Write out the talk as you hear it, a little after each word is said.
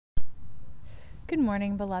Good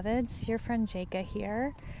morning, beloveds. Your friend Jaka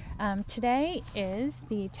here. Today is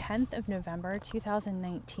the 10th of November,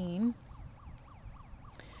 2019.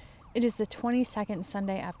 It is the 22nd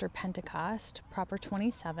Sunday after Pentecost, proper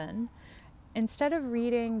 27. Instead of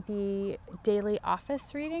reading the daily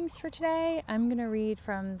office readings for today, I'm going to read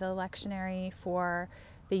from the lectionary for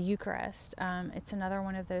the Eucharist. It's another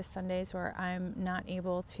one of those Sundays where I'm not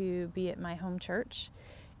able to be at my home church.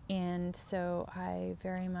 And so I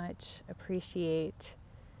very much appreciate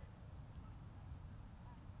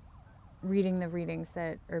reading the readings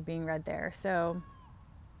that are being read there. So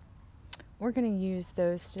we're going to use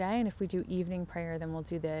those today. And if we do evening prayer, then we'll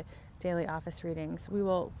do the daily office readings. We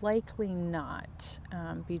will likely not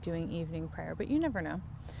be doing evening prayer, but you never know.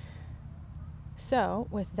 So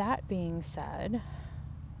with that being said,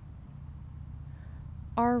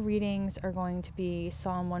 our readings are going to be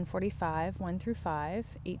Psalm 145, 1 through 5,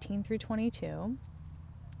 18 through 22,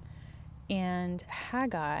 and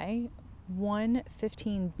Haggai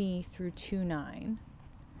 1:15b through 2:9,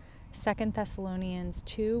 2 Thessalonians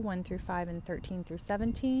 2, 1 through 5 and 13 through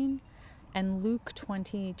 17, and Luke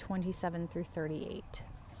 20, 27 through 38.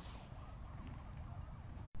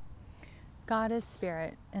 God is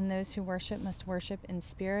spirit, and those who worship must worship in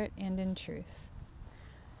spirit and in truth.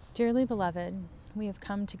 Dearly beloved, we have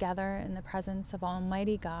come together in the presence of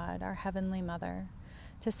Almighty God, our Heavenly Mother,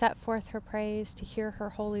 to set forth her praise, to hear her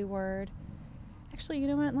holy word. Actually, you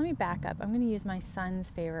know what? Let me back up. I'm going to use my son's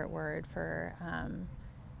favorite word for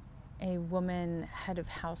a woman head of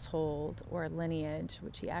household or lineage,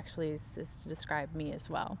 which he actually is to describe me as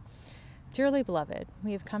well. Dearly beloved,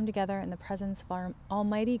 we have come together in the presence of our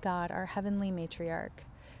Almighty God, our Heavenly Matriarch,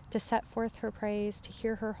 to set forth her praise, to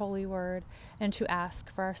hear her holy word, and to ask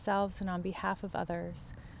for ourselves and on behalf of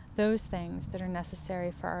others those things that are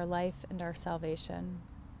necessary for our life and our salvation.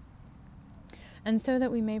 And so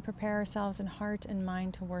that we may prepare ourselves in heart and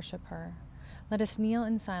mind to worship her, let us kneel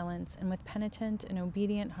in silence and with penitent and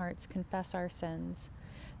obedient hearts confess our sins,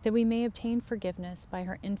 that we may obtain forgiveness by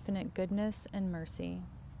her infinite goodness and mercy.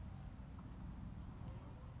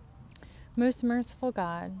 Most merciful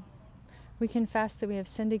God, we confess that we have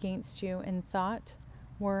sinned against you in thought,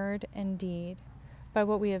 word, and deed, by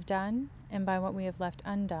what we have done and by what we have left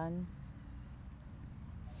undone.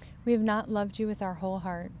 We have not loved you with our whole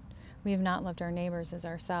heart. We have not loved our neighbors as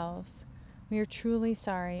ourselves. We are truly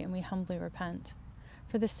sorry and we humbly repent.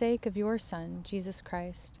 For the sake of your Son, Jesus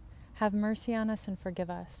Christ, have mercy on us and forgive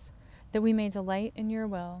us, that we may delight in your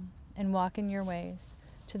will and walk in your ways,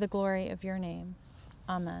 to the glory of your name.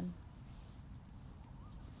 Amen.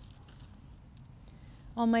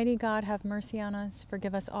 Almighty God, have mercy on us,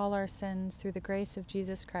 forgive us all our sins through the grace of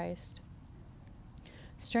Jesus Christ.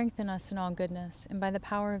 Strengthen us in all goodness, and by the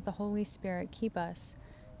power of the Holy Spirit keep us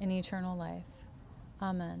in eternal life.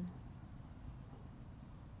 Amen.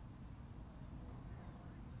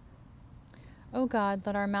 O God,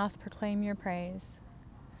 let our mouth proclaim your praise,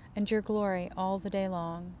 and your glory all the day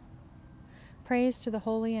long. Praise to the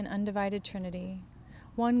Holy and Undivided Trinity,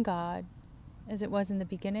 one God, as it was in the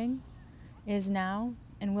beginning, is now,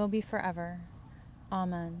 and will be forever.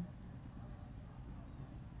 Amen.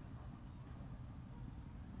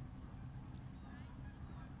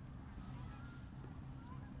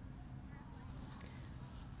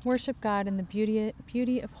 Worship God in the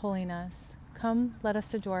beauty of holiness. Come, let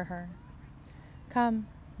us adore her. Come,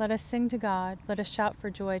 let us sing to God. Let us shout for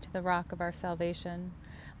joy to the rock of our salvation.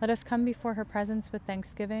 Let us come before her presence with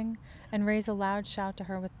thanksgiving and raise a loud shout to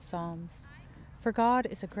her with psalms. For God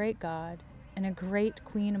is a great God and a great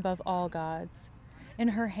Queen above all gods. In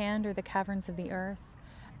her hand are the caverns of the earth,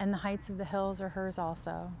 and the heights of the hills are hers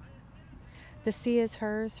also. The sea is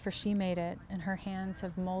hers, for she made it, and her hands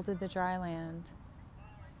have molded the dry land.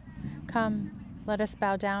 Come, let us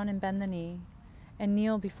bow down and bend the knee, and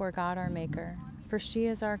kneel before God our Maker, for she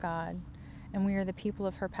is our God, and we are the people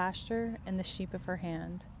of her pasture and the sheep of her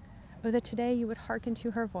hand. Oh, that today you would hearken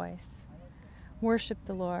to her voice. Worship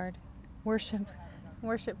the Lord.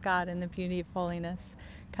 Worship God in the beauty of holiness.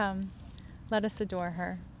 Come, let us adore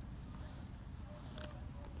her.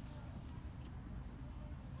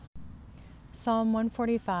 Psalm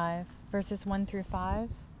 145, verses 1 through 5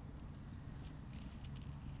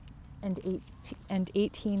 and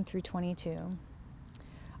 18 through 22.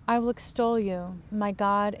 I will extol you, my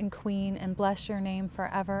God and Queen, and bless your name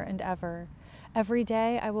forever and ever. Every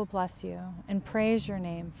day I will bless you and praise your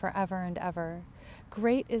name forever and ever.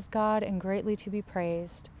 Great is God and greatly to be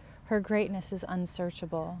praised. Her greatness is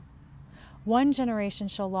unsearchable. One generation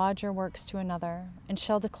shall laud your works to another, and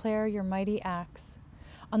shall declare your mighty acts.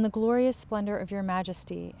 On the glorious splendor of your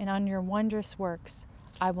majesty and on your wondrous works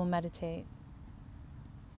I will meditate.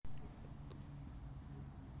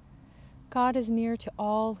 God is near to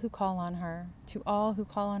all who call on her, to all who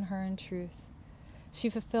call on her in truth. She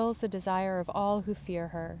fulfills the desire of all who fear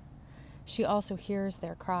her. She also hears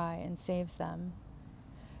their cry and saves them.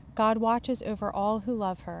 God watches over all who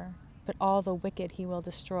love her, but all the wicked he will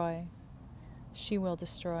destroy. She will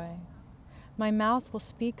destroy. My mouth will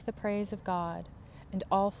speak the praise of God, and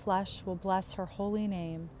all flesh will bless her holy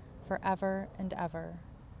name forever and ever.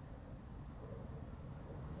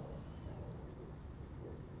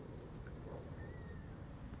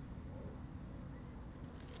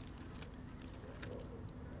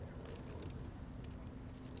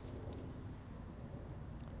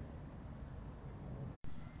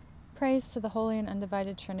 Praise to the Holy and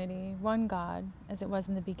Undivided Trinity, one God, as it was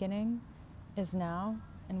in the beginning, is now,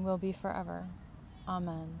 and will be forever.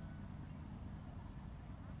 Amen.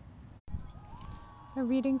 A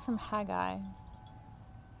reading from Haggai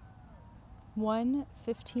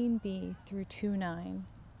 1:15b through 2:9.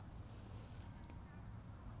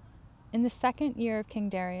 In the 2nd year of King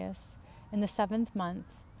Darius, in the 7th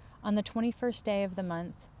month, on the 21st day of the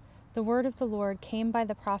month, the word of the Lord came by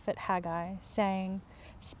the prophet Haggai, saying,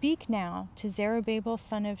 Speak now to Zerubbabel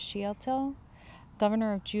son of Shealtiel,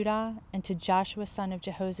 governor of Judah, and to Joshua son of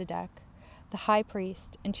Jehozadak, the high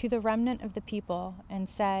priest, and to the remnant of the people, and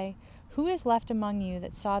say, Who is left among you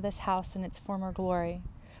that saw this house in its former glory?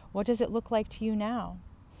 What does it look like to you now?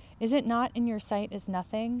 Is it not in your sight as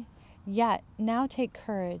nothing? Yet now take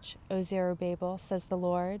courage, O Zerubbabel, says the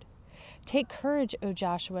Lord. Take courage, O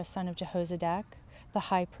Joshua son of Jehozadak, the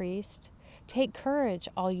high priest. Take courage,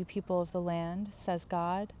 all you people of the land, says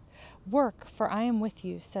God. Work, for I am with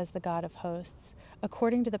you, says the God of hosts,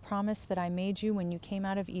 according to the promise that I made you when you came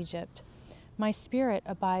out of Egypt. My spirit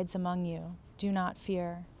abides among you. Do not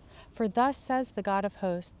fear. For thus says the God of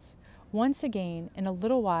hosts, once again, in a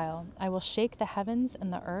little while, I will shake the heavens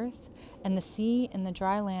and the earth, and the sea and the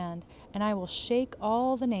dry land, and I will shake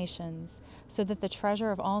all the nations, so that the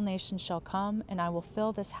treasure of all nations shall come, and I will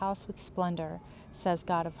fill this house with splendor, says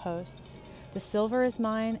God of hosts. The silver is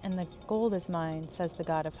mine, and the gold is mine, says the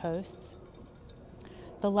God of hosts.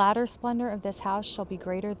 The latter splendor of this house shall be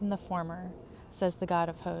greater than the former, says the God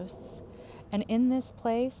of hosts. And in this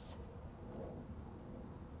place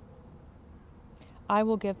I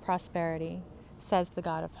will give prosperity, says the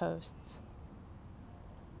God of hosts.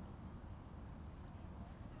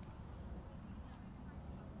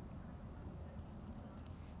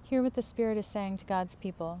 Hear what the Spirit is saying to God's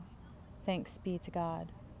people. Thanks be to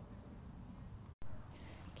God.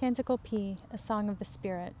 Canticle P, a song of the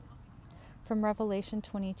Spirit. From Revelation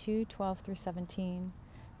 22:12 through 17.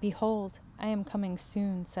 Behold, I am coming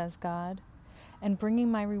soon, says God, and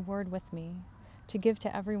bringing my reward with me, to give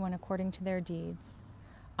to everyone according to their deeds.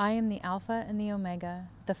 I am the Alpha and the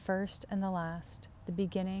Omega, the first and the last, the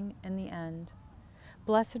beginning and the end.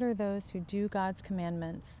 Blessed are those who do God's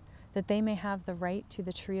commandments, that they may have the right to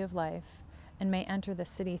the tree of life, and may enter the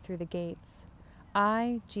city through the gates.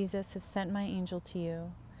 I, Jesus, have sent my angel to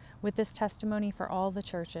you, with this testimony for all the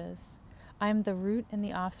churches. I am the root and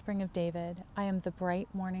the offspring of David. I am the bright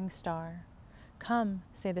morning star. Come,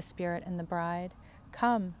 say the Spirit and the bride.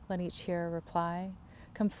 Come, let each hearer reply.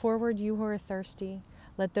 Come forward, you who are thirsty.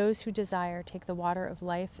 Let those who desire take the water of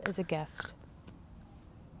life as a gift.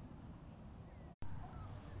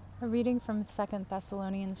 A reading from 2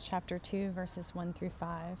 Thessalonians chapter 2, verses 1 through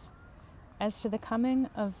 5. As to the coming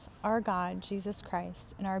of our God, Jesus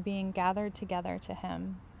Christ, and our being gathered together to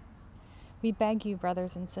him, we beg you,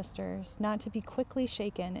 brothers and sisters, not to be quickly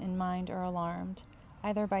shaken in mind or alarmed,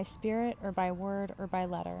 either by spirit or by word or by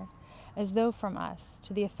letter, as though from us,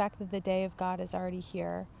 to the effect that the day of God is already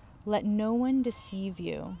here. Let no one deceive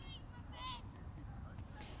you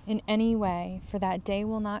in any way, for that day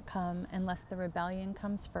will not come unless the rebellion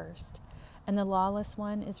comes first, and the lawless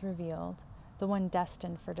one is revealed, the one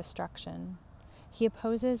destined for destruction. He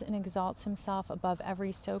opposes and exalts himself above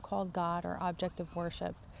every so-called God or object of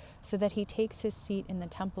worship, so that he takes his seat in the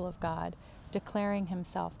temple of God, declaring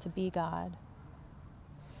himself to be God.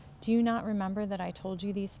 Do you not remember that I told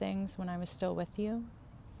you these things when I was still with you?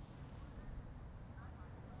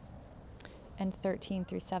 And 13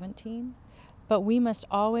 through 17. But we must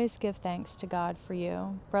always give thanks to God for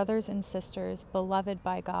you, brothers and sisters, beloved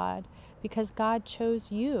by God, because God chose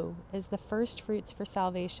you as the first fruits for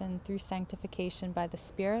salvation through sanctification by the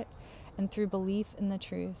Spirit and through belief in the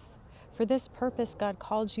truth. For this purpose God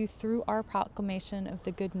called you through our proclamation of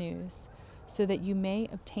the good news, so that you may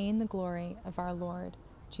obtain the glory of our Lord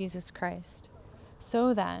Jesus Christ.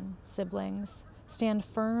 So then, siblings, stand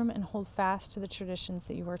firm and hold fast to the traditions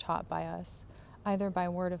that you were taught by us, either by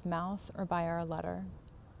word of mouth or by our letter.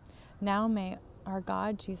 Now may our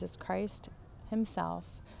God Jesus Christ himself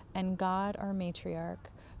and God, our matriarch,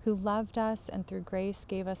 who loved us and through grace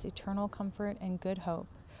gave us eternal comfort and good hope,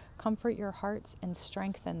 comfort your hearts and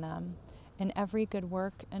strengthen them in every good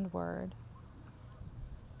work and word.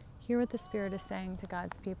 Hear what the Spirit is saying to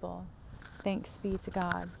God's people. Thanks be to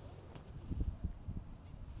God.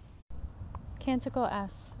 Canticle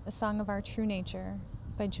S, a song of our true nature,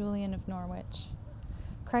 by Julian of Norwich.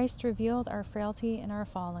 Christ revealed our frailty and our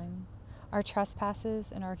falling, our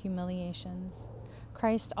trespasses and our humiliations.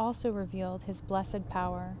 Christ also revealed his blessed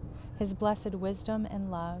power, his blessed wisdom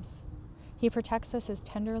and love. He protects us as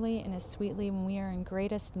tenderly and as sweetly when we are in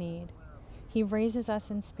greatest need. He raises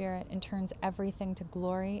us in spirit and turns everything to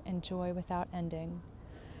glory and joy without ending.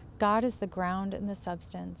 God is the ground and the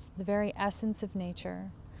substance, the very essence of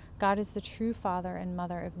nature. God is the true Father and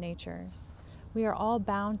Mother of natures. We are all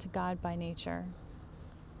bound to God by nature,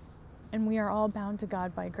 and we are all bound to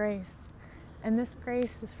God by grace. And this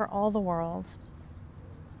grace is for all the world,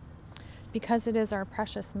 because it is our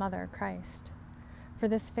precious Mother, Christ. For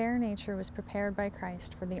this fair nature was prepared by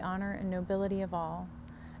Christ for the honor and nobility of all,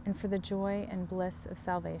 and for the joy and bliss of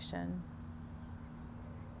salvation.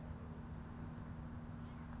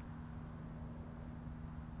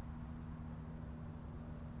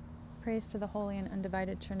 Praise to the Holy and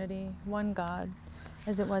Undivided Trinity, one God,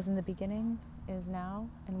 as it was in the beginning, is now,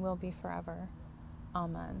 and will be forever.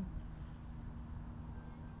 Amen.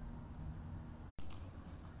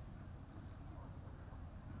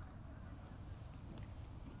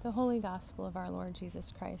 The Holy Gospel of our Lord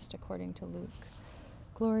Jesus Christ according to Luke.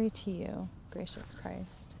 Glory to you, gracious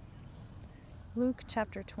Christ. Luke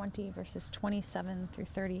chapter 20, verses 27 through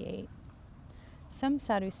 38. Some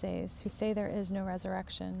Sadducees, who say there is no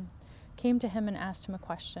resurrection, came to him and asked him a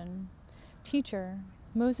question. Teacher,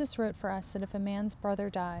 Moses wrote for us that if a man's brother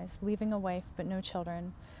dies, leaving a wife but no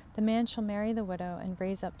children, the man shall marry the widow and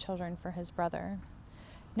raise up children for his brother.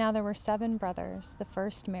 Now there were 7 brothers. The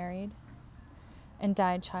first married and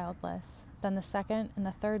died childless. Then the second and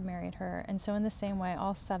the third married her, and so in the same way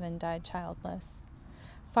all 7 died childless.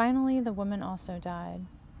 Finally the woman also died.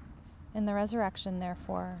 In the resurrection,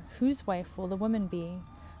 therefore, whose wife will the woman be?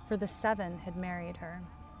 For the 7 had married her.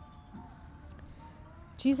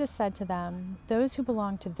 Jesus said to them, those who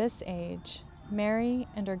belong to this age marry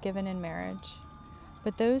and are given in marriage.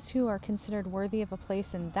 But those who are considered worthy of a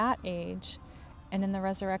place in that age and in the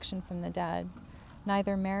resurrection from the dead,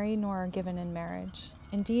 neither marry nor are given in marriage.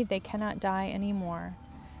 Indeed, they cannot die any more,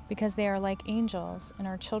 because they are like angels and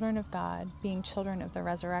are children of God, being children of the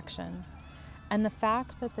resurrection. And the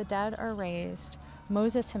fact that the dead are raised,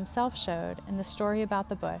 Moses himself showed in the story about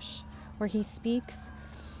the bush, where he speaks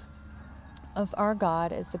of our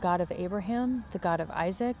God as the God of Abraham, the God of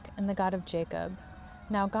Isaac, and the God of Jacob.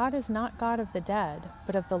 Now God is not God of the dead,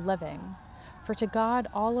 but of the living, for to God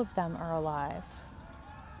all of them are alive.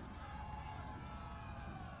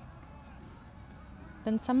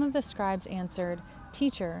 Then some of the scribes answered,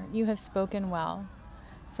 Teacher, you have spoken well,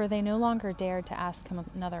 for they no longer dared to ask him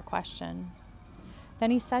another question.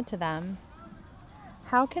 Then he said to them,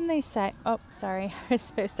 how can they say, I was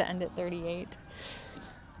supposed to end at 38.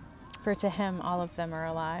 For to him all of them are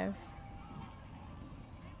alive.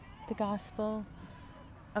 The Gospel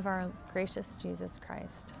of our gracious Jesus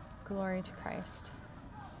Christ. Glory to Christ.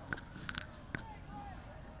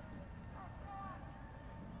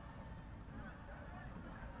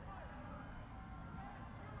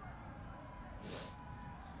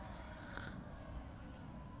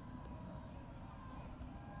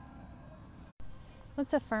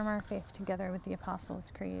 Let's affirm our faith together with the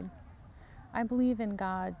Apostles' Creed. I believe in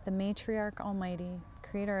God, the Matriarch Almighty,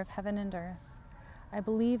 creator of heaven and earth. I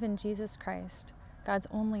believe in Jesus Christ, God's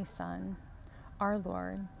only Son, our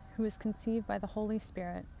Lord, who was conceived by the Holy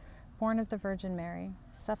Spirit, born of the Virgin Mary,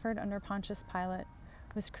 suffered under Pontius Pilate,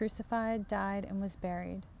 was crucified, died, and was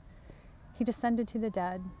buried. He descended to the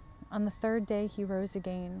dead. On the 3rd day he rose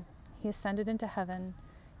again. He ascended into heaven.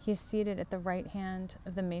 He is seated at the right hand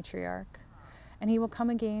of the Matriarch, and he will come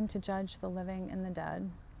again to judge the living and the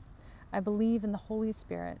dead. I believe in the Holy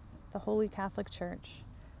Spirit, the Holy Catholic Church,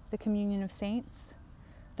 the communion of saints,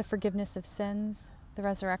 the forgiveness of sins, the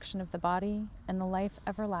resurrection of the body, and the life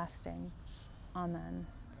everlasting. Amen.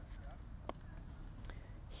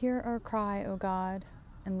 Hear our cry, O God,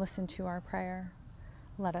 and listen to our prayer.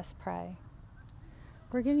 Let us pray.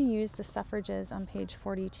 We're going to use the suffrages on page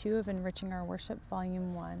 42 of Enriching Our Worship,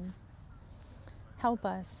 Volume 1. Help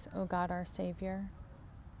us, O God, our Savior.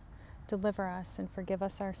 Deliver us and forgive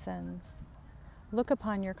us our sins. Look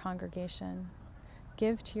upon your congregation.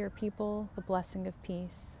 Give to your people the blessing of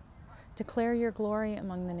peace. Declare your glory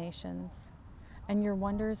among the nations and your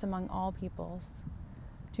wonders among all peoples.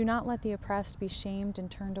 Do not let the oppressed be shamed and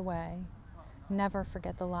turned away. Never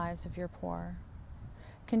forget the lives of your poor.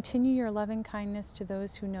 Continue your loving kindness to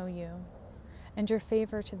those who know you, and your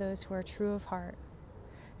favor to those who are true of heart.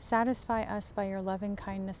 Satisfy us by your loving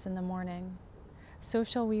kindness in the morning. So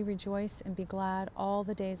shall we rejoice and be glad all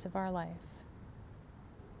the days of our life.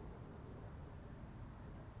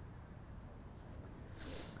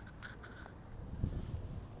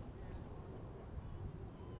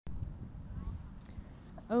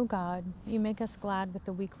 O God, you make us glad with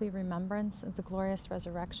the weekly remembrance of the glorious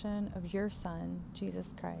resurrection of your Son,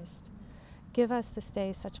 Jesus Christ. Give us this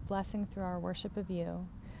day such blessing through our worship of you,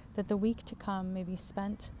 that the week to come may be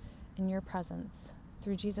spent in your presence.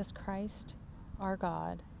 Through Jesus Christ, our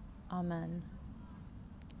God. Amen.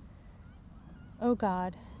 O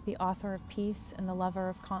God, the author of peace and the lover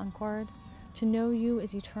of concord, to know you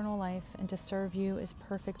is eternal life, and to serve you is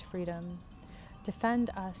perfect freedom. Defend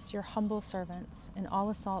us, your humble servants, in all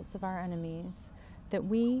assaults of our enemies, that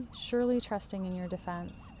we, surely trusting in your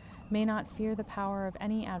defense, may not fear the power of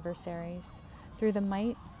any adversaries, through the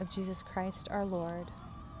might of Jesus Christ our Lord.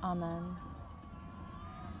 Amen.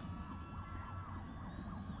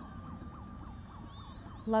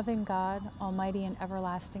 Loving God, almighty and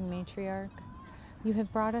everlasting matriarch, you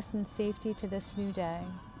have brought us in safety to this new day.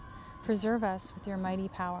 Preserve us with your mighty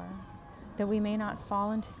power, that we may not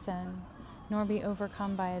fall into sin, nor be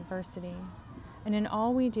overcome by adversity. And in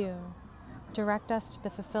all we do, direct us to the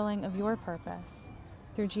fulfilling of your purpose,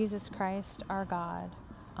 through Jesus Christ our God.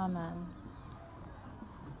 Amen.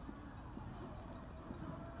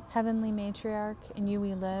 Heavenly Matriarch, in you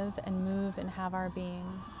we live and move and have our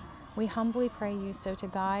being. We humbly pray you so to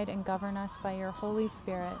guide and govern us by your Holy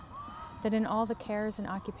Spirit, that in all the cares and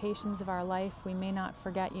occupations of our life we may not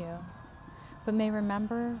forget you, but may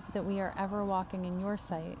remember that we are ever walking in your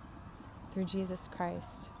sight, through Jesus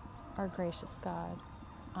Christ, our gracious God.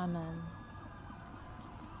 Amen.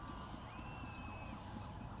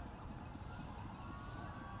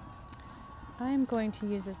 I am going to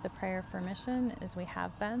use as the prayer for mission, as we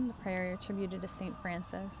have been, the prayer attributed to St.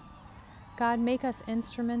 Francis. God, make us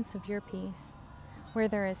instruments of your peace. Where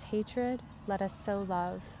there is hatred, let us sow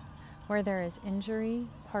love. Where there is injury,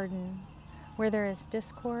 pardon. Where there is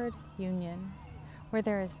discord, union. Where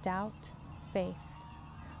there is doubt, faith.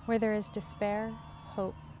 Where there is despair,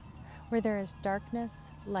 hope. Where there is darkness,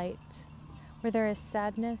 light. Where there is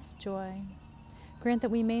sadness, joy. Grant that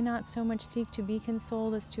we may not so much seek to be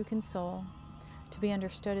consoled as to console, to be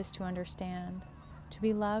understood as to understand, to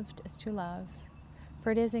be loved as to love.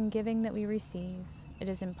 For it is in giving that we receive, it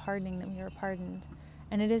is in pardoning that we are pardoned,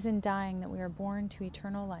 and it is in dying that we are born to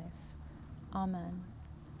eternal life. Amen.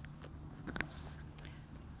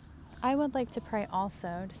 I would like to pray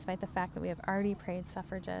also, despite the fact that we have already prayed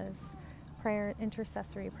suffrages,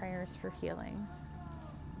 intercessory prayers for healing.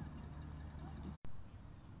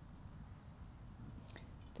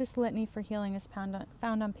 This litany for healing is found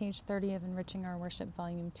on page 30 of Enriching Our Worship,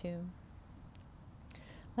 Volume 2.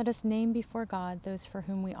 Let us name before God those for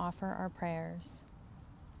whom we offer our prayers.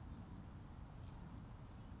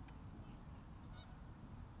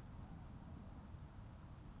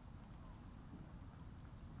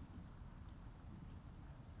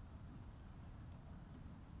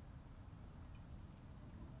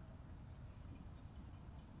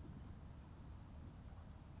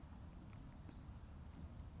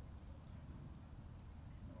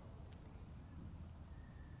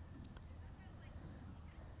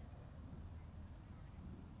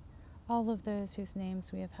 All of those whose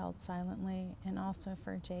names we have held silently, and also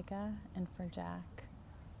for Jacob and for Jack.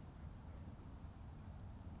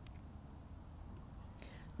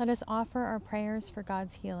 Let us offer our prayers for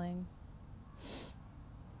God's healing,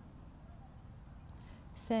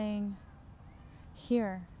 saying,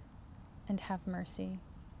 "Hear and have mercy.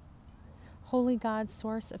 Holy God,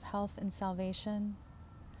 source of health and salvation,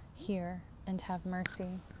 hear and have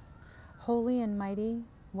mercy. Holy and mighty,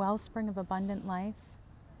 wellspring of abundant life,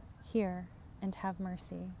 hear and have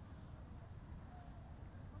mercy.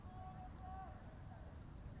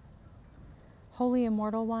 Holy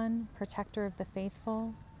Immortal One, protector of the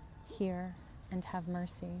faithful, hear and have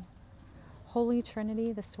mercy. Holy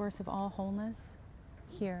Trinity, the source of all wholeness,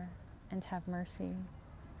 hear and have mercy.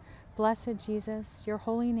 Blessed Jesus, your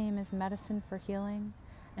holy name is medicine for healing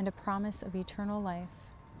and a promise of eternal life.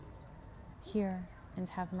 Hear and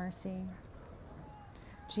have mercy.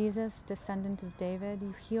 Jesus, descendant of David,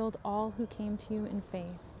 you healed all who came to you in faith.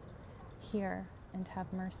 Hear and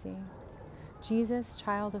have mercy. Jesus,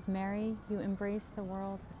 child of Mary, you embrace the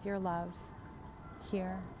world with your love.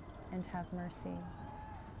 Hear and have mercy.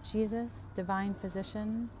 Jesus, divine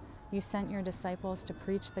physician, You sent your disciples to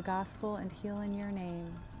preach the gospel and heal in your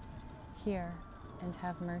name. Hear and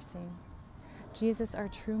have mercy. Jesus, our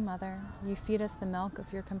true mother, you feed us the milk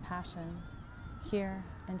of your compassion. Hear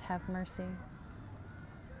and have mercy.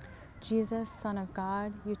 Jesus, Son of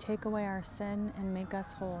God, you take away our sin and make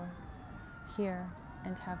us whole. Hear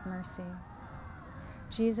and have mercy.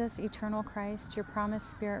 Jesus, eternal Christ, your promised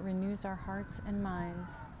Spirit renews our hearts and minds.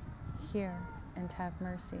 Hear and have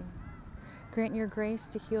mercy. Grant your grace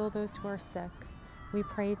to heal those who are sick. We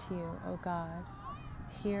pray to you, O God.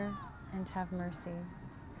 Hear and have mercy.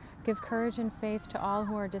 Give courage and faith to all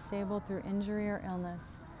who are disabled through injury or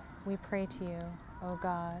illness. We pray to you, O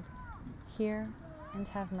God. Hear and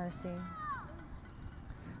have mercy.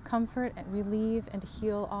 Comfort, relieve, and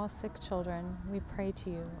heal all sick children. We pray to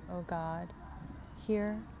you, O God.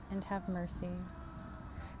 Hear and have mercy.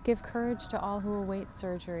 Give courage to all who await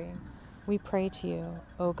surgery. We pray to you,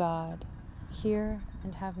 O God. Hear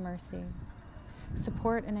and have mercy.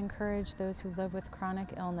 Support and encourage those who live with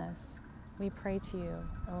chronic illness. We pray to you,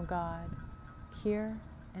 O God. Hear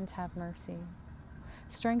and have mercy.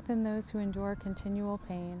 Strengthen those who endure continual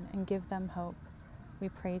pain and give them hope. We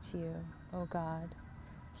pray to you, O God.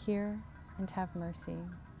 Hear and have mercy.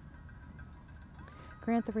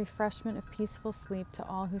 Grant the refreshment of peaceful sleep to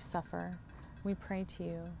all who suffer. We pray to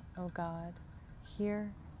you, O God.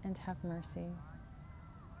 Hear and have mercy.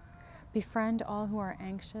 Befriend all who are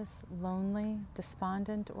anxious, lonely,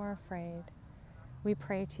 despondent, or afraid. We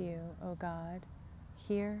pray to you, O God.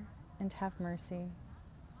 Hear and have mercy.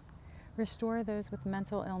 Restore those with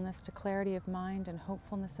mental illness to clarity of mind and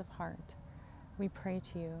hopefulness of heart. We pray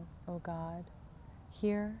to you, O God.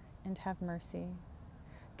 Hear and have mercy.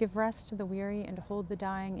 Give rest to the weary and hold the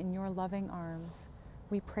dying in your loving arms.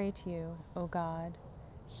 We pray to you, O God.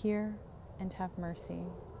 Hear and have mercy.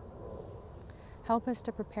 Help us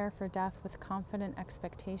to prepare for death with confident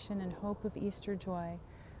expectation and hope of Easter joy.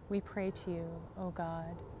 We pray to you, O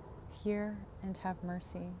God. Hear and have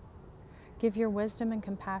mercy. Give your wisdom and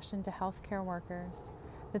compassion to healthcare workers,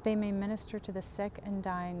 that they may minister to the sick and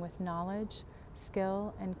dying with knowledge,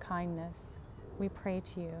 skill, and kindness. We pray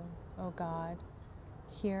to you, O God.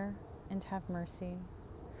 Hear and have mercy.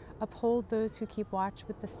 Uphold those who keep watch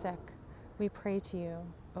with the sick. We pray to you,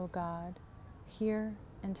 O God. Hear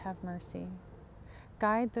and have mercy.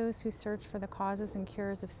 Guide those who search for the causes and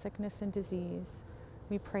cures of sickness and disease.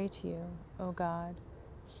 We pray to you, O God.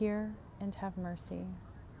 Hear and have mercy.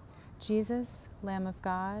 Jesus, Lamb of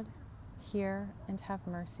God, hear and have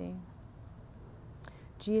mercy.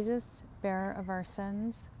 Jesus, bearer of our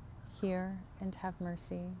sins, hear and have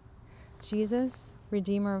mercy. Jesus,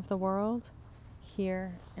 Redeemer of the world,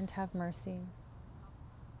 hear and have mercy.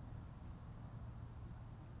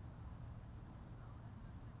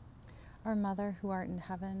 Our Mother, who art in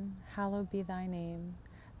heaven, hallowed be thy name.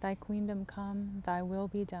 Thy kingdom come, thy will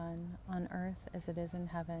be done, on earth as it is in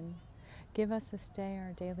heaven. Give us this day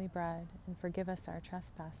our daily bread, and forgive us our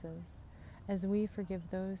trespasses, as we forgive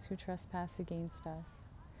those who trespass against us.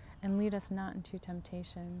 And lead us not into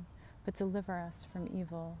temptation, but deliver us from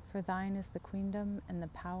evil. For thine is the kingdom, and the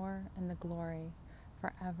power, and the glory,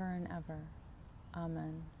 forever and ever.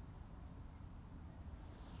 Amen.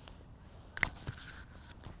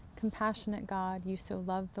 Compassionate God, you so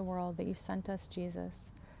loved the world that you sent us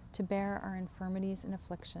Jesus to bear our infirmities and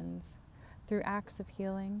afflictions. Through acts of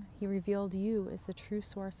healing, he revealed you as the true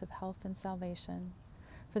source of health and salvation.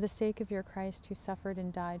 For the sake of your Christ who suffered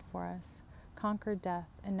and died for us, conquered death,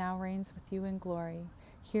 and now reigns with you in glory,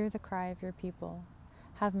 hear the cry of your people.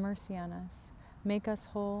 Have mercy on us, make us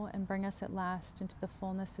whole, and bring us at last into the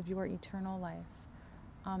fullness of your eternal life.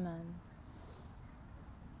 Amen.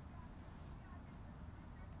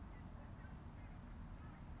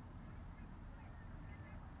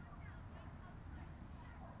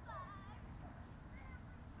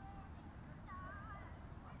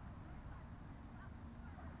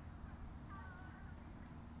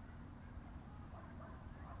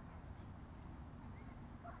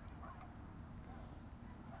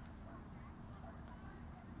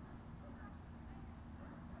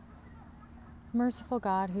 Merciful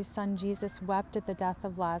God, whose Son Jesus wept at the death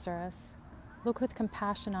of Lazarus, look with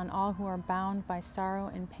compassion on all who are bound by sorrow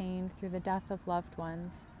and pain through the death of loved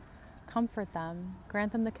ones. Comfort them,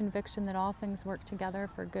 grant them the conviction that all things work together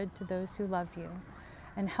for good to those who love you,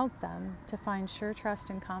 and help them to find sure trust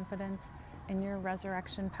and confidence in your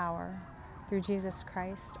resurrection power. Through Jesus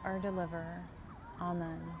Christ, our deliverer.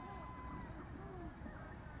 Amen.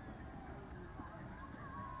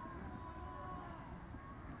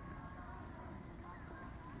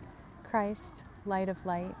 Christ, light of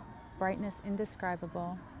light, brightness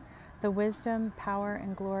indescribable, the wisdom, power,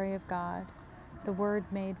 and glory of God, the Word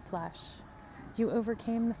made flesh. You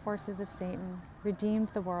overcame the forces of Satan, redeemed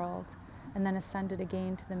the world, and then ascended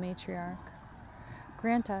again to the matriarch.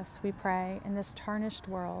 Grant us, we pray, in this tarnished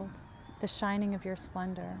world, the shining of your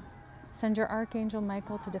splendor. Send your Archangel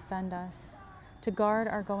Michael to defend us, to guard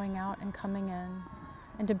our going out and coming in,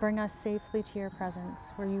 and to bring us safely to your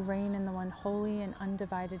presence, where you reign in the one holy and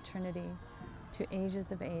undivided Trinity, to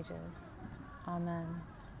ages of ages. Amen.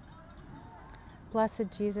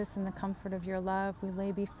 Blessed Jesus, in the comfort of your love, we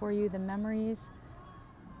lay before you the memories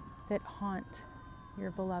that haunt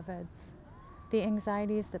your beloveds, the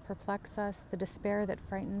anxieties that perplex us, the despair that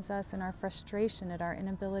frightens us, and our frustration at our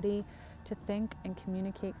inability to think and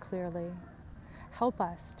communicate clearly. Help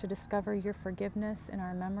us to discover your forgiveness in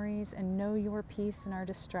our memories and know your peace in our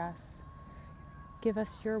distress. Give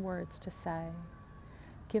us your words to say.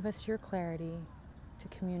 Give us your clarity to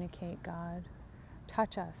communicate, God.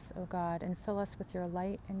 Touch us, O God, and fill us with your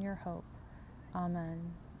light and your hope.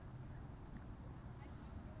 Amen.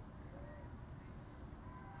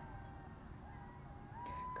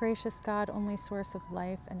 Gracious God, only source of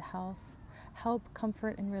life and health, help,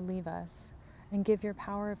 comfort, and relieve us, and give your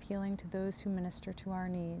power of healing to those who minister to our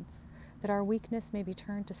needs, that our weakness may be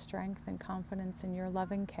turned to strength and confidence in your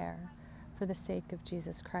loving care, for the sake of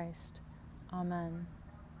Jesus Christ. Amen.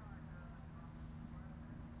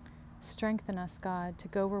 Strengthen us, God, to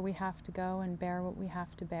go where we have to go and bear what we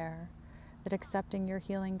have to bear, that accepting your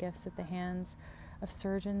healing gifts at the hands of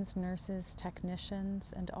surgeons, nurses,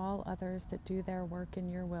 technicians, and all others that do their work in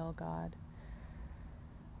your will, God,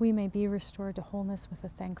 we may be restored to wholeness with a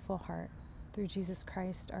thankful heart, through Jesus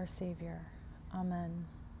Christ our Savior. Amen.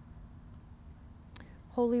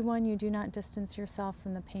 Holy One, you do not distance yourself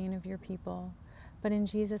from the pain of your people, but in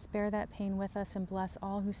Jesus bear that pain with us and bless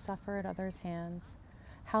all who suffer at others' hands.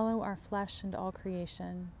 Hallow our flesh and all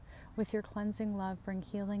creation. With your cleansing love bring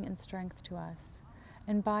healing and strength to us,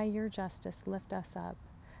 and by your justice lift us up,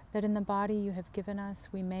 that in the body you have given us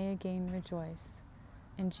we may again rejoice.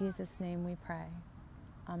 In Jesus' name we pray.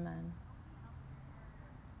 Amen.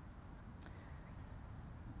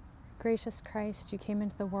 Gracious Christ, you came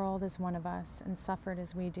into the world as one of us and suffered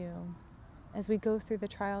as we do. As we go through the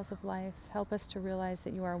trials of life, help us to realize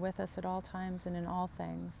that you are with us at all times and in all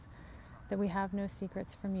things, that we have no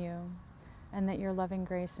secrets from you, and that your loving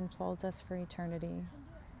grace enfolds us for eternity.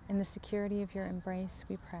 In the security of your embrace,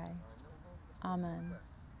 we pray. Amen.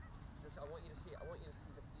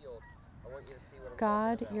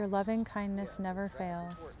 God, your loving kindness never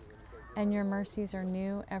fails, and your mercies are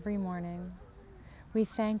new every morning. We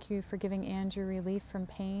thank you for giving Andrew relief from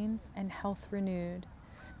pain and health renewed.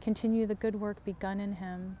 Continue the good work begun in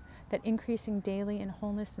him, that increasing daily in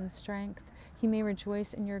wholeness and strength, he may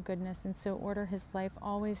rejoice in your goodness, and so order his life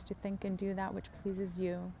always to think and do that which pleases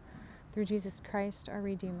you. Through Jesus Christ, our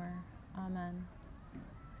Redeemer. Amen.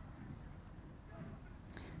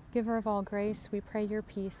 Giver of all grace, we pray your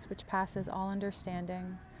peace, which passes all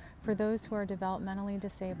understanding. For those who are developmentally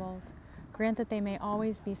disabled, grant that they may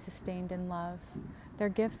always be sustained in love, their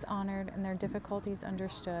gifts honored and their difficulties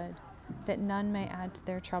understood, that none may add to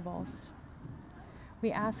their troubles.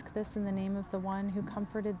 We ask this in the name of the one who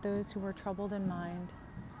comforted those who were troubled in mind,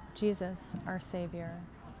 Jesus, our Savior.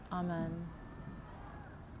 Amen.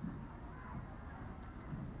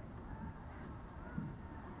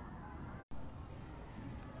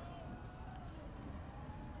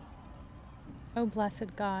 O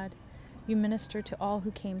blessed God, you minister to all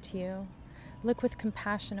who came to you. Look with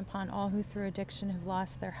compassion upon all who through addiction have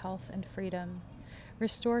lost their health and freedom.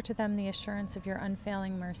 Restore to them the assurance of your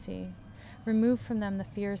unfailing mercy. Remove from them the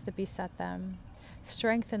fears that beset them.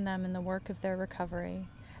 Strengthen them in the work of their recovery.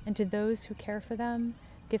 And to those who care for them,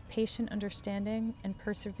 give patient understanding and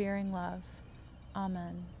persevering love.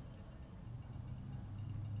 Amen.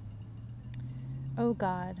 O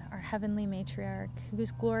God, our heavenly matriarch,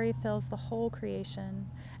 whose glory fills the whole creation,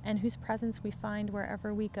 and whose presence we find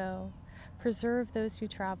wherever we go, preserve those who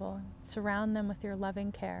travel, surround them with your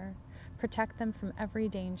loving care, protect them from every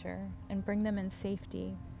danger, and bring them in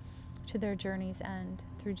safety to their journey's end,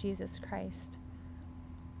 through Jesus Christ,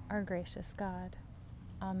 our gracious God.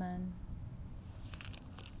 Amen.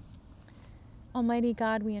 Almighty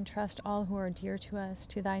God, we entrust all who are dear to us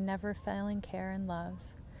to thy never-failing care and love,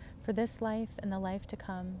 for this life and the life to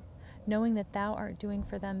come, knowing that thou art doing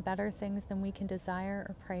for them better things than we can desire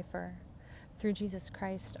or pray for. Through Jesus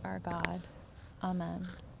Christ, our God. Amen.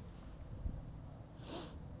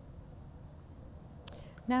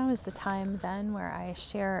 Now is the time then where I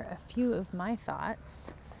share a few of my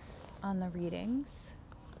thoughts on the readings.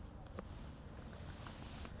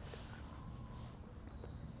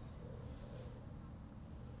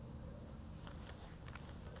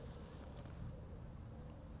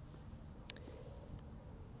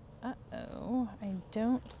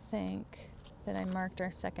 don't think that I marked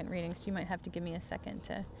our second reading, so you might have to give me a second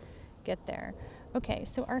to get there. Okay,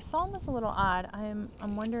 so our psalm is a little odd.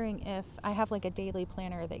 I'm wondering if I have like a daily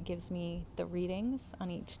planner that gives me the readings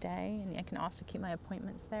on each day, and I can also keep my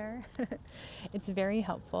appointments there. It's very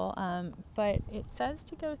helpful. But it says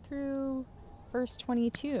to go through verse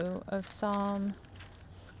 22 of Psalm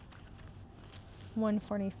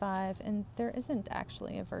 145, and there isn't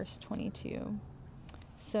actually a verse 22.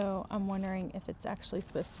 So I'm wondering if it's actually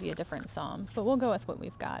supposed to be a different psalm, but we'll go with what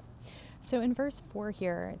we've got. So in verse 4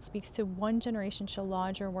 here, it speaks to one generation shall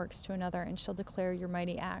laud your works to another and shall declare your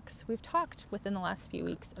mighty acts. We've talked within the last few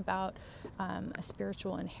weeks about a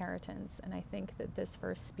spiritual inheritance, and I think that this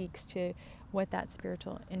verse speaks to what that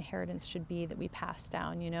spiritual inheritance should be that we pass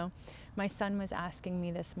down. My son was asking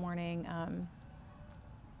me this morning,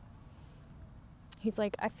 he's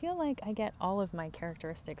like, I feel like I get all of my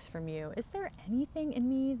characteristics from you. Is there anything in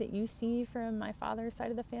me that you see from my father's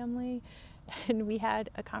side of the family? And we had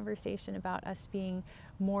a conversation about us being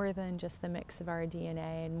more than just the mix of our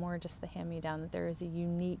DNA and more just the hand-me-down, that there is a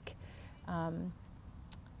unique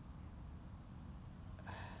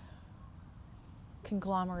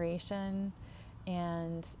conglomeration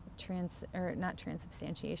and not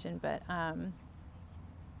transubstantiation, but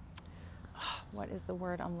what is the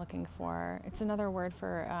word I'm looking for? It's another word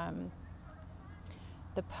for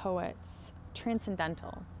the poets.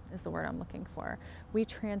 Transcendental is the word I'm looking for. We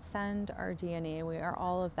transcend our DNA. We are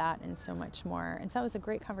all of that and so much more. And so that was a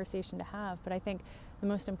great conversation to have. But I think the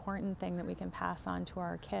most important thing that we can pass on to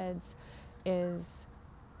our kids is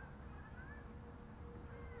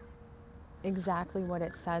exactly what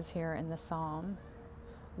it says here in the psalm: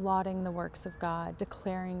 lauding the works of God,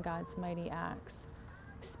 declaring God's mighty acts,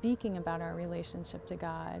 speaking about our relationship to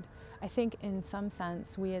God. I think in some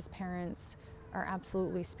sense, we as parents are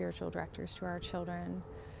absolutely spiritual directors to our children.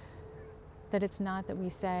 That it's not that we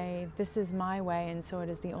say, this is my way and so it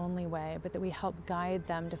is the only way, but that we help guide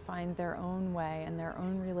them to find their own way and their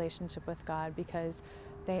own relationship with God, because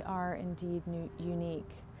they are indeed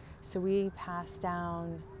unique. So we pass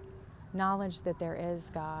down knowledge that there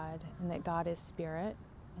is God and that God is spirit.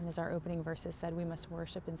 And as our opening verses said, we must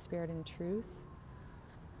worship in spirit and truth.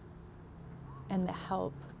 And the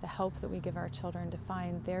help that we give our children to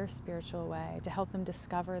find their spiritual way, to help them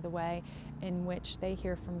discover the way in which they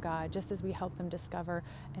hear from God. Just as we help them discover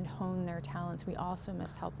and hone their talents, we also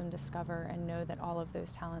must help them discover and know that all of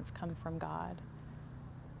those talents come from God.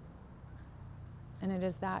 And it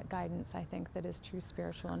is that guidance, I think, that is true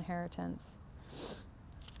spiritual inheritance.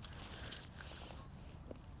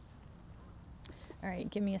 All right,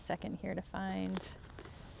 give me a second here to find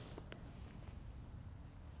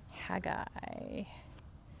Haggai,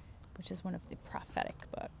 which is one of the prophetic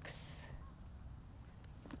books,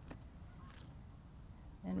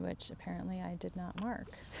 and which apparently I did not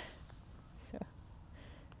mark. So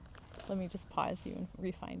let me just pause you and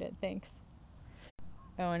re-find it. Thanks.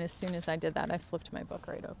 Oh, and as soon as I did that, I flipped my book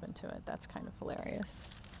right open to it. That's kind of hilarious.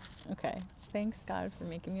 Okay, thanks God for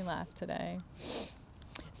making me laugh today.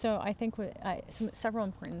 So I think several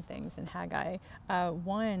important things in Haggai.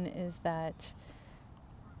 One is that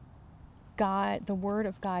God, the word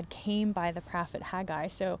of God, came by the prophet Haggai.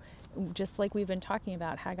 So just like we've been talking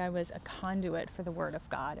about, Haggai was a conduit for the word of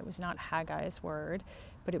God. It was not Haggai's word,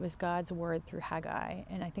 but it was God's word through Haggai.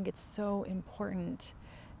 And I think it's so important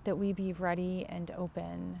that we be ready and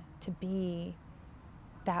open to be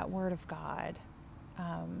that word of God,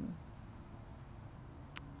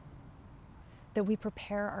 that we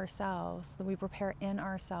prepare ourselves, that we prepare in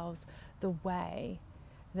ourselves the way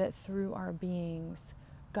that through our beings,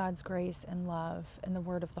 God's grace and love and the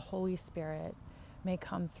word of the Holy Spirit may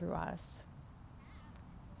come through us.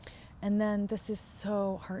 And then this is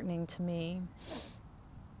so heartening to me.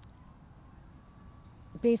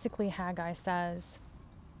 Basically, Haggai says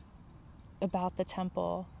about the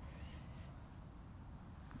temple,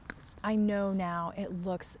 I know now it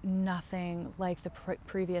looks nothing like the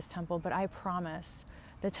previous temple, but I promise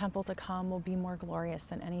the temple to come will be more glorious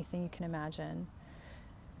than anything you can imagine.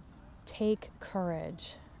 Take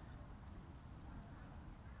courage.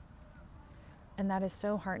 And that is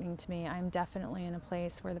so heartening to me. I'm definitely in a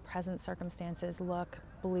place where the present circumstances look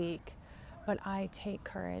bleak, but I take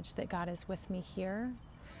courage that God is with me here,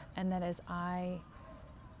 and that as I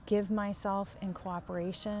give myself in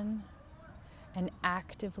cooperation and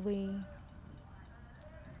actively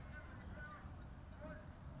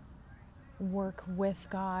work with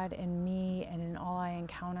God in me and in all I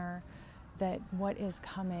encounter, that what is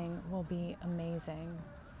coming will be amazing.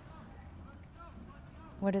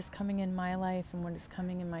 What is coming in my life and what is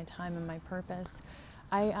coming in my time and my purpose.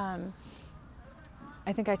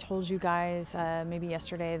 I think I told you guys maybe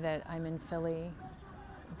yesterday that I'm in Philly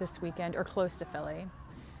this weekend, or close to Philly.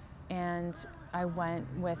 And I went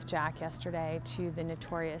with Jack yesterday to the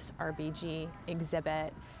Notorious RBG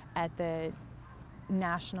exhibit at the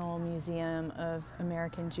National Museum of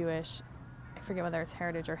American Jewish, I forget whether it's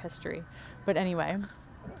heritage or history, but anyway,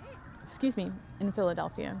 excuse me, in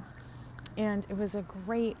Philadelphia. And it was a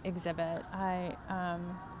great exhibit.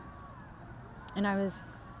 And I was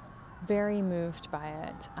very moved by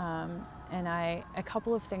it. And a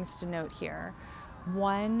couple of things to note here.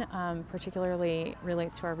 One particularly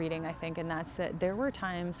relates to our reading, I think, and that's that there were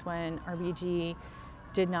times when RBG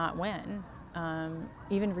did not win.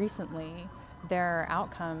 Even recently, there are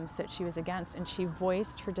outcomes that she was against, and she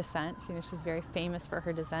voiced her dissent. She's very famous for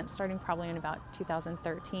her dissent, starting probably in about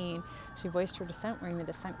 2013. She voiced her dissent wearing the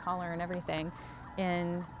dissent collar and everything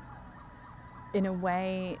in a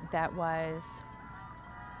way that was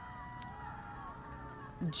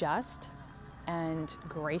just and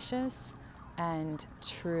gracious and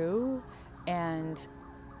true and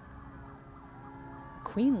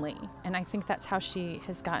queenly. And I think that's how she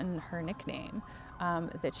has gotten her nickname,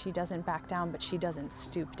 that she doesn't back down, but she doesn't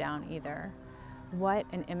stoop down either. What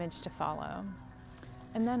an image to follow.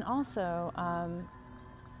 And then also,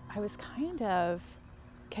 I was kind of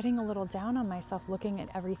getting a little down on myself looking at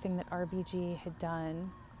everything that RBG had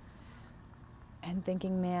done and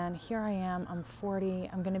thinking, man, here I am, I'm 40,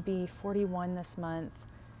 I'm going to be 41 this month.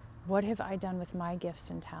 What have I done with my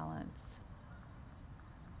gifts and talents?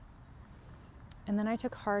 And then I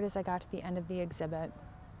took heart as I got to the end of the exhibit.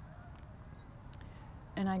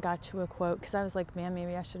 And I got to a quote, because I was like, man,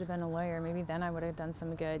 maybe I should have been a lawyer. Maybe then I would have done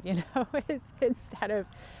some good, instead of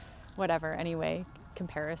whatever. Anyway,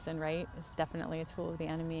 comparison, right, is definitely a tool of the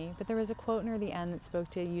enemy. But there was a quote near the end that spoke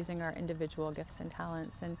to using our individual gifts and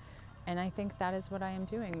talents. And I think that is what I am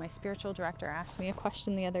doing. My spiritual director asked me a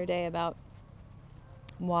question the other day about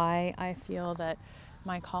why I feel that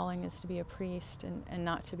my calling is to be a priest and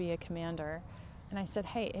not to be a commander. And I said,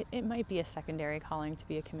 hey, it might be a secondary calling to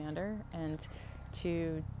be a commander and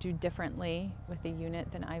to do differently with a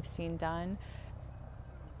unit than I've seen done.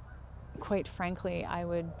 Quite frankly, I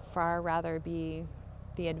would far rather be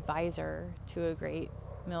the advisor to a great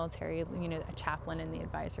military, a chaplain and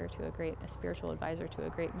a spiritual advisor to a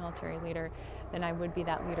great military leader than I would be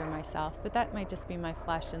that leader myself. But that might just be my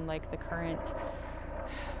flesh and like the current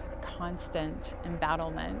constant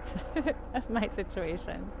embattlement of my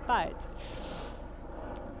situation. But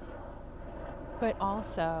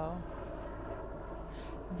also,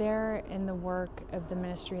 there in the work of the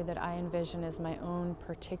ministry that I envision as my own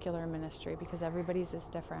particular ministry, because everybody's is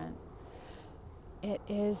different, it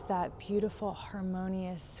is that beautiful,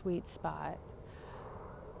 harmonious sweet spot,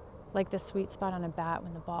 like the sweet spot on a bat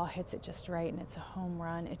when the ball hits it just right and it's a home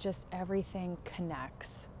run. It just, everything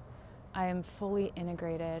connects. I am fully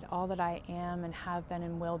integrated. All that I am and have been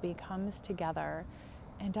and will be comes together,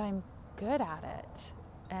 and I'm good at it.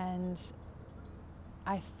 And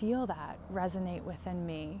I feel that resonate within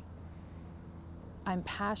me. I'm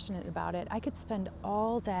passionate about it. I could spend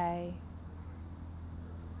all day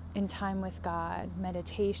in time with God,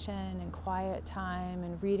 meditation and quiet time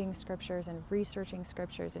and reading scriptures and researching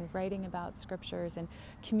scriptures and writing about scriptures and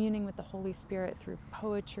communing with the Holy Spirit through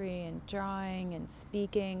poetry and drawing and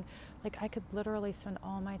speaking. Like, I could literally spend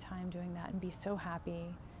all my time doing that and be so happy.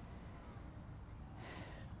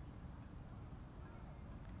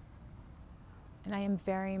 And I am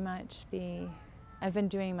very much I've been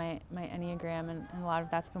doing my Enneagram, and a lot of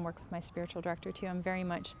that's been work with my spiritual director too. I'm very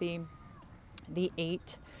much the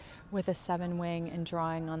 8 with a 7 wing and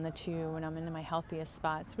drawing on the 2 when I'm in my healthiest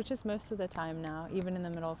spots, which is most of the time now, even in the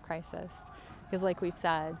middle of crisis. Because like we've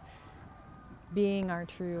said, being our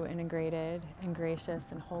true, integrated, and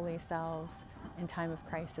gracious and holy selves in time of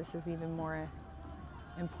crisis is even more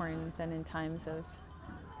important than in times of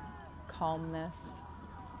calmness.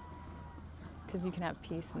 Because you can have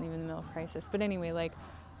peace even in the middle of crisis. But anyway, like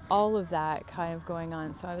all of that kind of going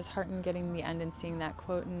on. So I was heartened getting to the end and seeing that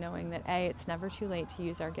quote and knowing that A, it's never too late to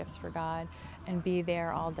use our gifts for God, and B, they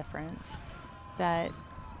are all different. That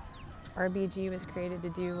RBG was created to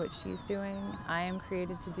do what she's doing. I am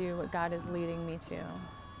created to do what God is leading me to.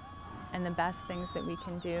 And the best things that we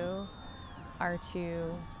can do are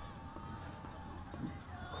to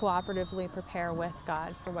cooperatively prepare with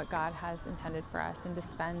God for what God has intended for us, and to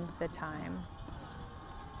spend the time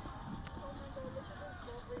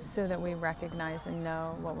so that we recognize and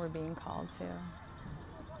know what we're being called to.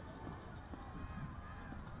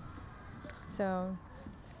 So,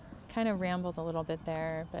 kind of rambled a little bit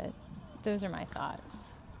there, but those are my thoughts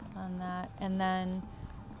on that. And then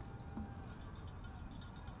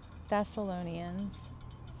Thessalonians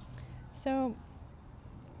So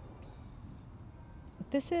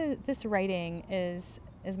this writing is,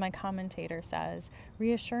 as my commentator says,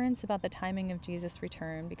 reassurance about the timing of Jesus'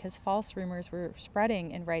 return, because false rumors were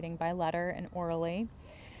spreading in writing by letter and orally.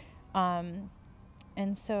 And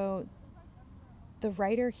so the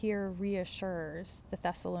writer here reassures the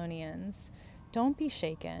Thessalonians, don't be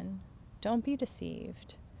shaken, don't be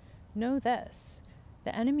deceived. Know this,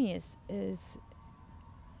 the enemy is,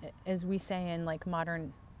 as we say in like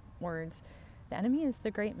modern words, the enemy is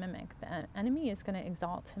the great mimic. The enemy is going to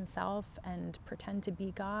exalt himself and pretend to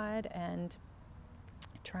be God and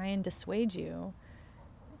try and dissuade you.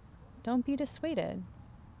 Don't be dissuaded.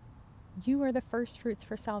 You are the first fruits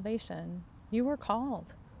for salvation. You were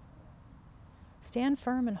called. Stand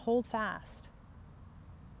firm and hold fast.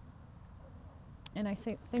 And I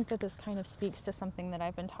think that this kind of speaks to something that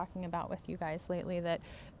I've been talking about with you guys lately, that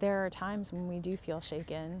there are times when we do feel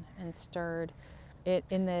shaken and stirred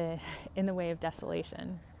in the way of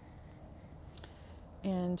desolation.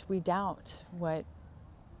 And we doubt what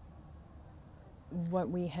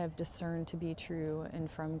we have discerned to be true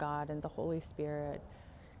and from God and the Holy Spirit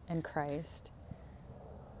and Christ.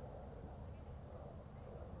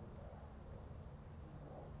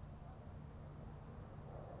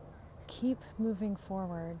 Keep moving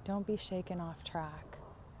forward. Don't be shaken off track.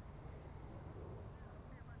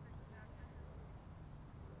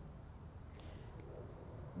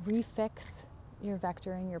 Refix your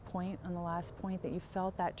vectoring, your point on the last point, that you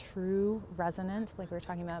felt that true resonant, like we were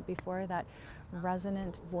talking about before, that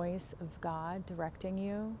resonant voice of God directing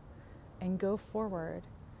you, and go forward.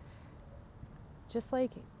 Just like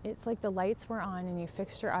it's like the lights were on and you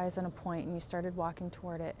fixed your eyes on a point and you started walking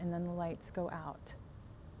toward it, and then the lights go out.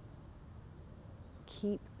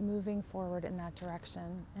 Keep moving forward in that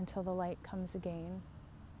direction until the light comes again.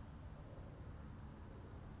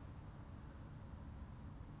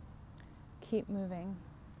 Keep moving,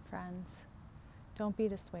 friends. Don't be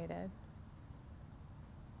dissuaded.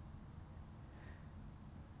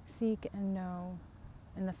 Seek and know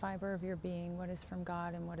in the fiber of your being what is from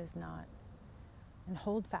God and what is not. And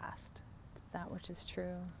hold fast to that which is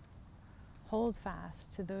true. Hold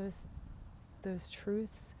fast to those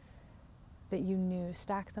truths that you knew.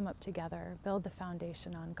 Stack them up together. Build the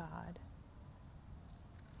foundation on God.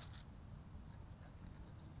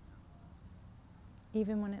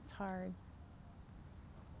 Even when it's hard.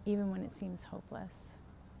 Even when it seems hopeless.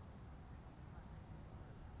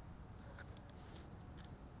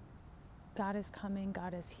 God is coming.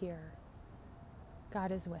 God is here.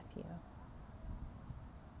 God is with you.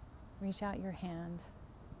 Reach out your hand.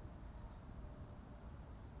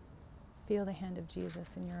 Feel the hand of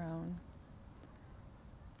Jesus in your own.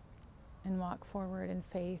 And walk forward in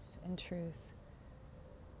faith and truth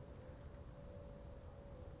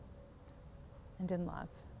and in love.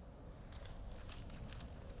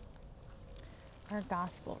 Our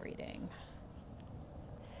gospel reading.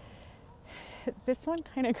 This one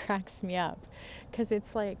kind of cracks me up because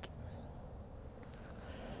it's like,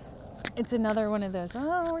 it's another one of those,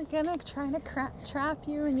 oh, we're going to try to trap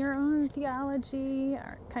you in your own theology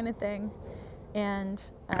kind of thing. And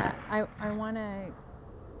I want to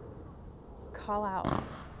call out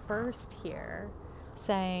first here,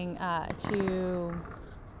 saying to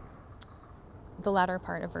the latter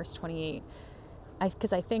part of verse 28,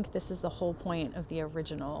 because I think this is the whole point of the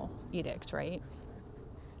original edict, right?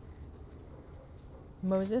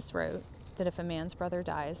 Moses wrote that if a man's brother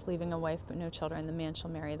dies, leaving a wife but no children, the man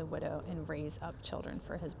shall marry the widow and raise up children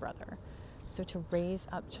for his brother. So to raise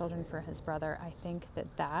up children for his brother, I think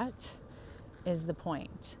that is the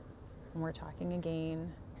point. And we're talking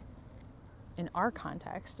again in our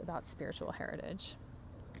context about spiritual heritage.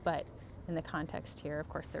 But in the context here, of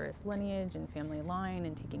course, there is lineage and family line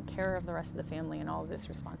and taking care of the rest of the family and all of those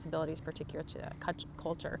responsibilities particular to that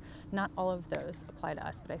culture. Not all of those apply to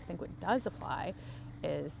us, but I think what does apply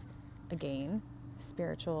is, again,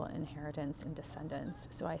 spiritual inheritance and descendants.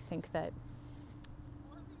 So I think that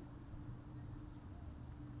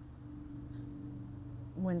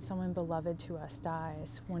when someone beloved to us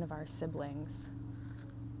dies, one of our siblings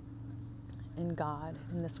in God,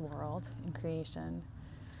 in this world, in creation,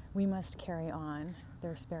 we must carry on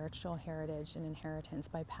their spiritual heritage and inheritance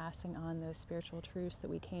by passing on those spiritual truths that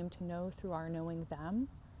we came to know through our knowing them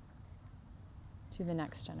to the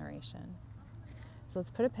next generation. So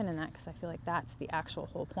let's put a pin in that, because I feel like that's the actual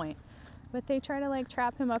whole point. But they try to like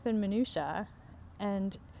trap him up in minutia,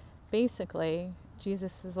 and basically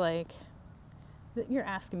Jesus is like, you're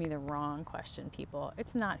asking me the wrong question, people.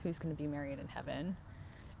 It's not who's going to be married in heaven.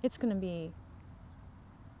 It's going to be,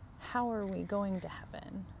 how are we going to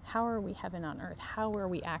heaven? How are we heaven on earth? How are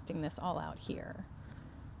we acting this all out here?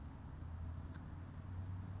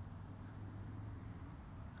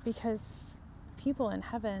 Because people in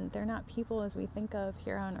heaven, they're not people as we think of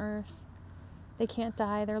here on earth. They can't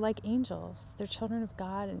die. They're like angels. They're children of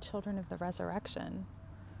God and children of the resurrection.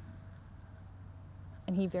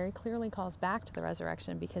 And he very clearly calls back to the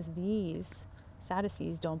resurrection because these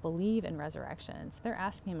Sadducees don't believe in resurrection. So they're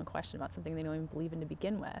asking him a question about something they don't even believe in to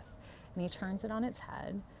begin with. And he turns it on its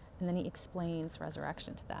head, and then he explains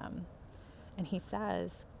resurrection to them. And he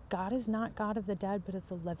says, God is not God of the dead, but of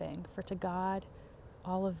the living, for to God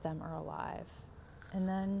all of them are alive. And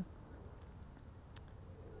then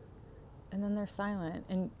they're silent,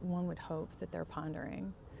 and one would hope that they're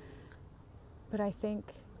pondering. But I think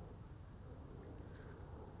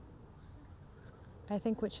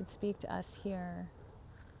what should speak to us here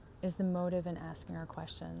is the motive in asking our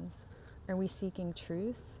questions. Are we seeking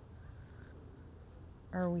truth,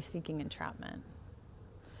 or are we seeking entrapment?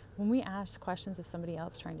 When we ask questions of somebody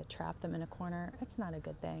else trying to trap them in a corner, it's not a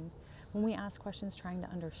good thing. When we ask questions trying to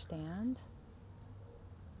understand,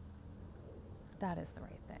 that is the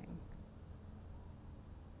right thing.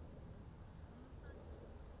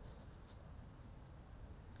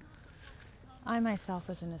 I myself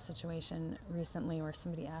was in a situation recently where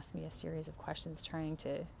somebody asked me a series of questions trying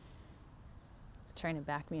to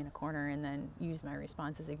back me in a corner and then use my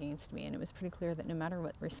responses against me. And it was pretty clear that no matter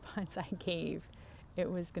what response I gave, it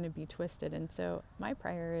was going to be twisted. And so my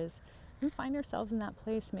prayer is, when we find ourselves in that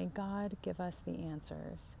place, may God give us the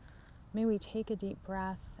answers. May we take a deep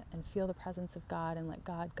breath and feel the presence of God and let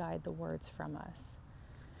God guide the words from us.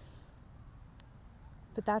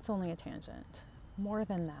 But that's only a tangent. More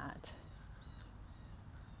than that,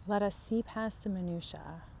 let us see past the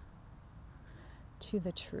minutiae to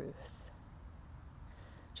the truth,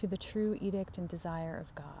 to the true edict and desire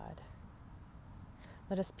of God.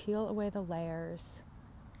 Let us peel away the layers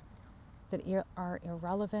that are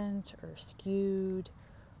irrelevant or skewed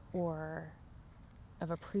or of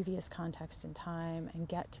a previous context in time and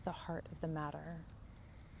get to the heart of the matter.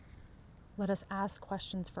 Let us ask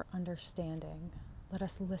questions for understanding. Let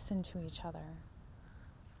us listen to each other.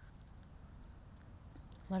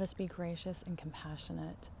 Let us be gracious and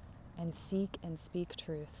compassionate and seek and speak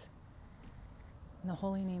truth. In the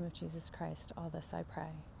holy name of Jesus Christ, all this I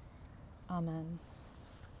pray. Amen.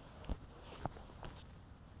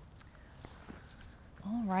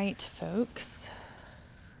 All right, folks.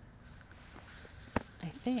 I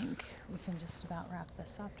think we can just about wrap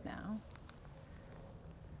this up now.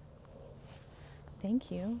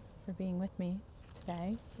 Thank you for being with me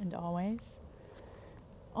today and always.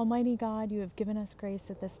 Almighty God, you have given us grace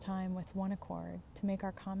at this time with one accord to make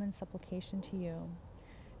our common supplication to you.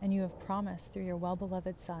 And you have promised through your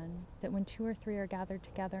well-beloved Son that when 2 or 3 are gathered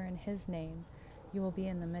together in his name, you will be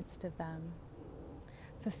in the midst of them.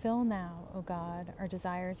 Fulfill now, O God, our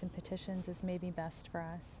desires and petitions as may be best for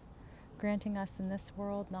us, granting us in this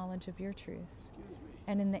world knowledge of your truth,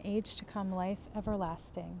 and in the age to come life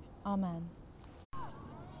everlasting. Amen.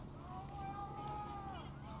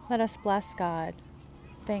 Let us bless God.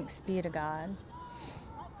 Thanks be to God.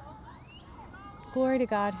 Glory to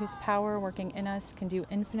God, whose power working in us can do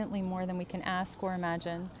infinitely more than we can ask or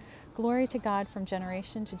imagine. Glory to God from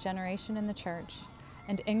generation to generation in the church,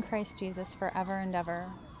 and in Christ Jesus forever and ever.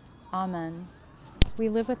 Amen. We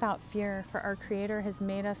live without fear, for our Creator has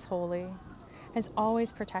made us holy, has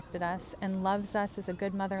always protected us, and loves us as a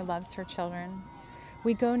good mother loves her children.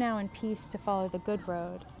 We go now in peace to follow the good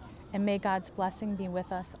road, and may God's blessing be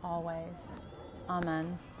with us always.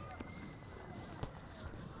 Amen.